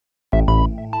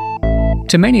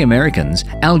To many Americans,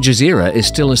 Al Jazeera is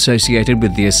still associated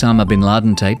with the Osama bin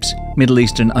Laden tapes, Middle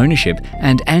Eastern ownership,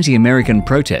 and anti-American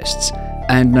protests.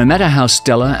 And no matter how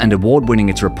stellar and award-winning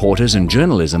its reporters and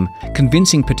journalism,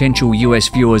 convincing potential US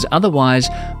viewers otherwise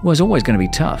was always going to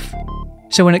be tough.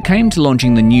 So when it came to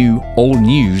launching the new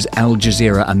all-news Al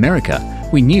Jazeera America,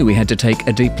 we knew we had to take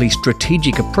a deeply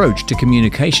strategic approach to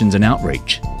communications and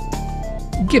outreach.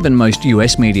 Given most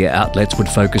US media outlets would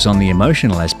focus on the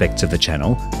emotional aspects of the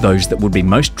channel, those that would be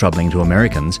most troubling to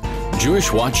Americans,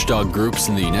 Jewish watchdog groups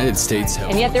in the United States have...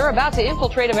 And yet they're about to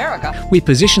infiltrate America. We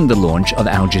positioned the launch of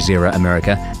Al Jazeera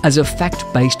America as a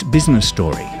fact-based business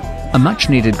story, a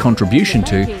much-needed contribution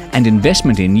to and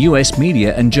investment in US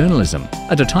media and journalism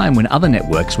at a time when other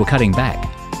networks were cutting back.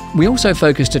 We also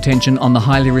focused attention on the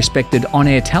highly respected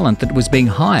on-air talent that was being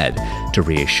hired to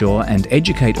reassure and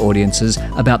educate audiences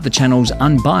about the channel's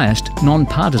unbiased,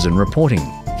 non-partisan reporting.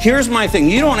 Here's my thing.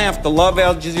 You don't have to love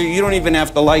Al Jazeera, you don't even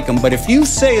have to like them, but if you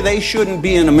say they shouldn't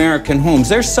be in American homes,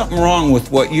 there's something wrong with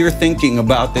what you're thinking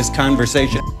about this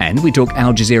conversation. And we took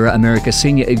Al Jazeera America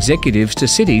senior executives to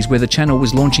cities where the channel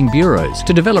was launching bureaus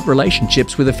to develop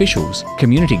relationships with officials,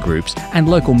 community groups, and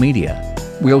local media.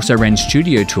 We also ran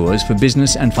studio tours for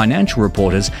business and financial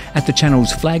reporters at the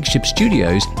channel's flagship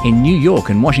studios in New York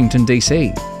and Washington,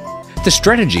 D.C. The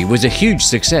strategy was a huge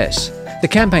success. The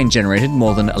campaign generated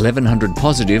more than 1,100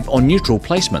 positive or neutral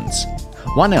placements.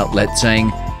 One outlet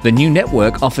saying, "The new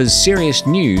network offers serious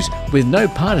news with no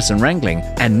partisan wrangling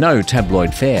and no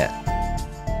tabloid fare."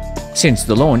 Since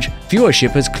the launch,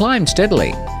 viewership has climbed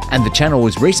steadily, and the channel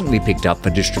was recently picked up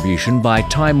for distribution by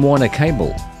Time Warner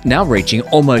Cable, now reaching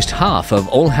almost half of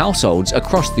all households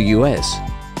across the US.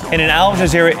 In an Al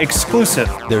Jazeera exclusive,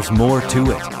 There's more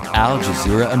to it. Al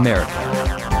Jazeera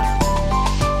America.